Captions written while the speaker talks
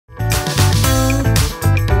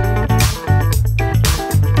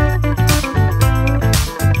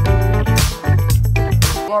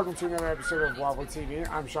welcome to another episode of Waffle TV.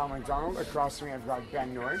 I'm Sean McDonald. Across from me, I've got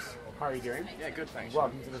Ben Norris. How are you doing? Yeah, good, thanks.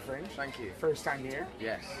 Welcome to the Fringe. Thank you. First time here?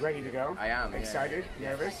 Yes. Ready to go? I am. Excited? Yeah.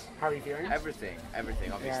 Nervous? How are you feeling? Everything,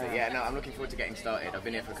 obviously. Yeah, no, I'm looking forward to getting started. I've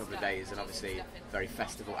been here for a couple of days and obviously very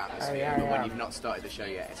festival atmosphere, but when you've not started the show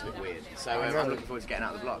yet, it's a bit weird. So I'm looking forward to getting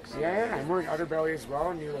out of the blocks. Yeah, and we're in Utterbelly as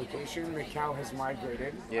well, new location. The cow has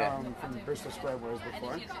migrated from Bristol Square where it was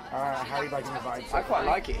before. How are you liking the vibe? I quite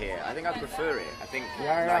like it here. I think I prefer it. I think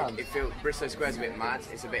it feels Bristol Square's a bit mad.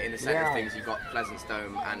 It's a bit in the centre of things. You've got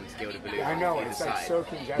Pleasantstone and Gilded Balloon. I know, on it's the like side. so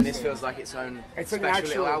congested. And this feels like its own special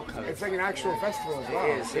little alcove. It's like an actual festival as well.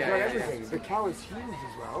 It is, They've got everything. The cow is huge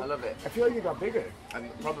as well. I love it. I feel like it got bigger.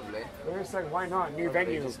 Probably. They're just like, why not? New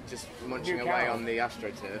venue. Just munching away on the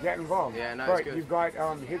AstroTurf. Get involved. Yeah, no, but it's good. You've got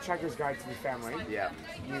Hitchhikers Guide to the Family. Yeah.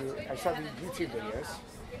 I saw the YouTube videos.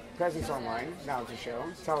 Presence Online, now it's a show.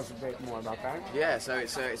 Tell us a bit more about that. Yeah, so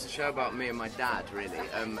it's a show about me and my dad, really.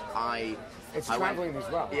 It's travelling as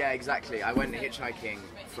well. Yeah, exactly. I went hitchhiking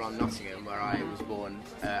from Nottingham, where I was born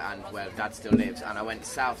and where Dad still lives, and I went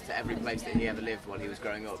south to every place that he ever lived while he was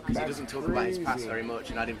growing up, because he doesn't talk about his past very much,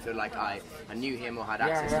 and I didn't feel like I knew him or had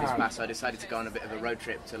access to his past, so I decided to go on a bit of a road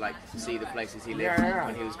trip to see the places he lived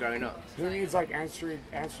when he was growing up. Who needs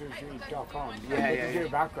answerstreet.com? Yeah. Get a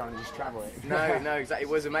background and just travel it. No, exactly. It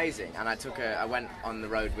was amazing, and I went on the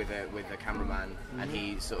road with a cameraman, and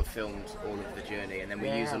he sort of filmed all of the journey, and then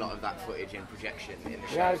we used a lot of that footage in projection in the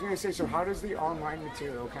show. Yeah, I was going to say, so how does the online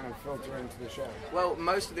material kind of filter into the show? Well,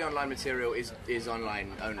 most of the online material is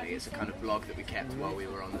online only. It's a kind of blog that we kept while we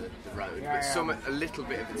were on the road. But a little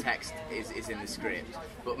bit of the text is in the script.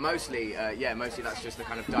 But mostly that's just the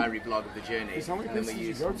kind of diary blog of the journey. Because how many places did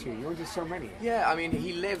you go to? You went to so many. Yeah, I mean,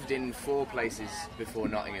 he lived in 4 places before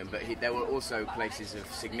Nottingham, but there were also places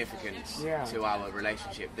of significance to our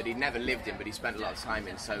relationship that he'd never lived in, but he spent a lot of time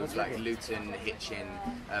in. So like Luton, Hitchin,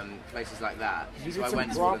 places like that. So I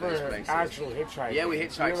went to all of those places. Actual hitchhiking. Yeah, we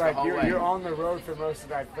hitchhiked the whole way. You're on the road for most of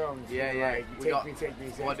that film. Yeah. Take me.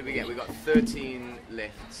 What did we get? We got 13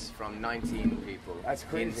 lifts from 19 people. That's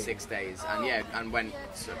crazy. In 6 days, and went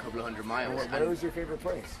a couple of hundred miles. Where was your favorite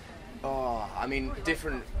place? Oh, I mean,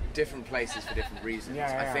 different places for different reasons.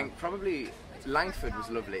 I think probably Langford was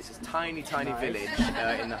lovely. It's a tiny village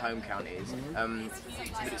in the home counties,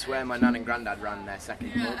 but it's where my nan and granddad ran their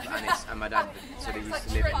second pub, and my dad sort of used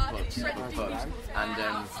to live in pubs, and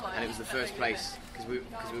it was the first place, because we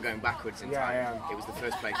were going backwards in time. It was the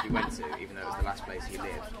first place we went to, even though it was the last place he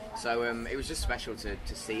lived. So it was just special to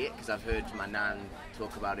see it, because I've heard my nan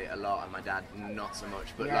talk about it a lot, and my dad not so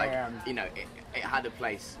much. But it had a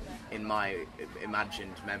place in my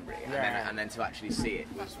imagined memory, and then to actually see it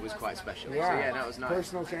was quite special. So that was nice.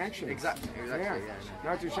 Personal connection. Exactly.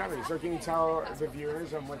 Not too shabby. So can you tell the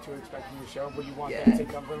viewers on what to expect from the show? What do you want them to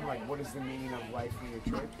take up from? Like, what is the meaning of life from your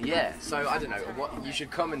trip? Yeah. So I don't know. You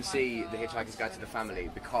should come and see the Hitchhiker's Guide to the Family,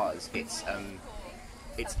 because it's I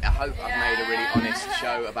hope I've made a really honest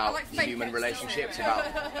show about human relationships, about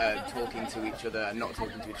talking to each other and not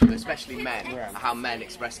talking to each other, especially men, how men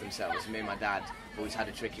express themselves. Me and my dad always had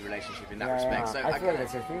a tricky relationship in that respect. So I feel like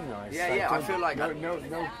that's a thing though. I feel like no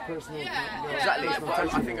personal. Exactly.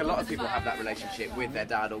 I think a lot of people have that relationship with their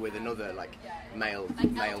dad or with another male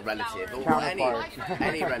relative or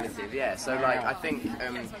any relative. Yeah. So I think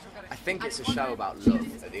it's a show about love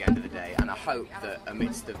at the end of the day, and I hope that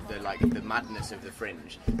amidst the madness of the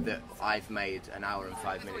Fringe, that I've made an hour and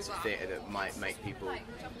 5 minutes of theatre that might make people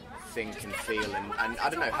think and feel and I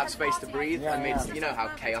don't know, have space to breathe amidst, you know how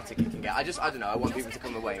chaotic it can get. I don't know, I want people to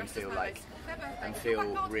come away and feel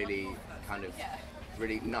really kind of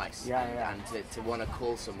really nice, and to want to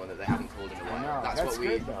call someone that they haven't called in a while.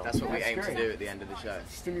 That's what we aim to do at the end of the show.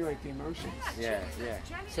 Stimulate the emotions. Yeah.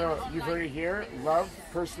 So you've heard it here: love,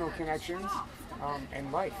 personal connections,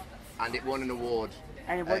 and life. And it won an award.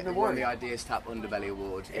 It won the Ideas Tap Underbelly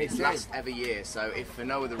Award. It's last every year, so if for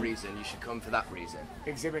no other reason, you should come for that reason.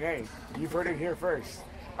 Exhibit A. You've heard it here first.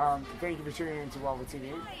 Thank you for tuning in to Waffle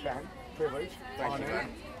TV. Ben, privilege. Thank you, man.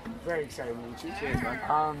 Very excited to meet you. Cheers, man.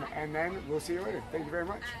 And then we'll see you later. Thank you very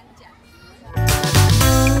much.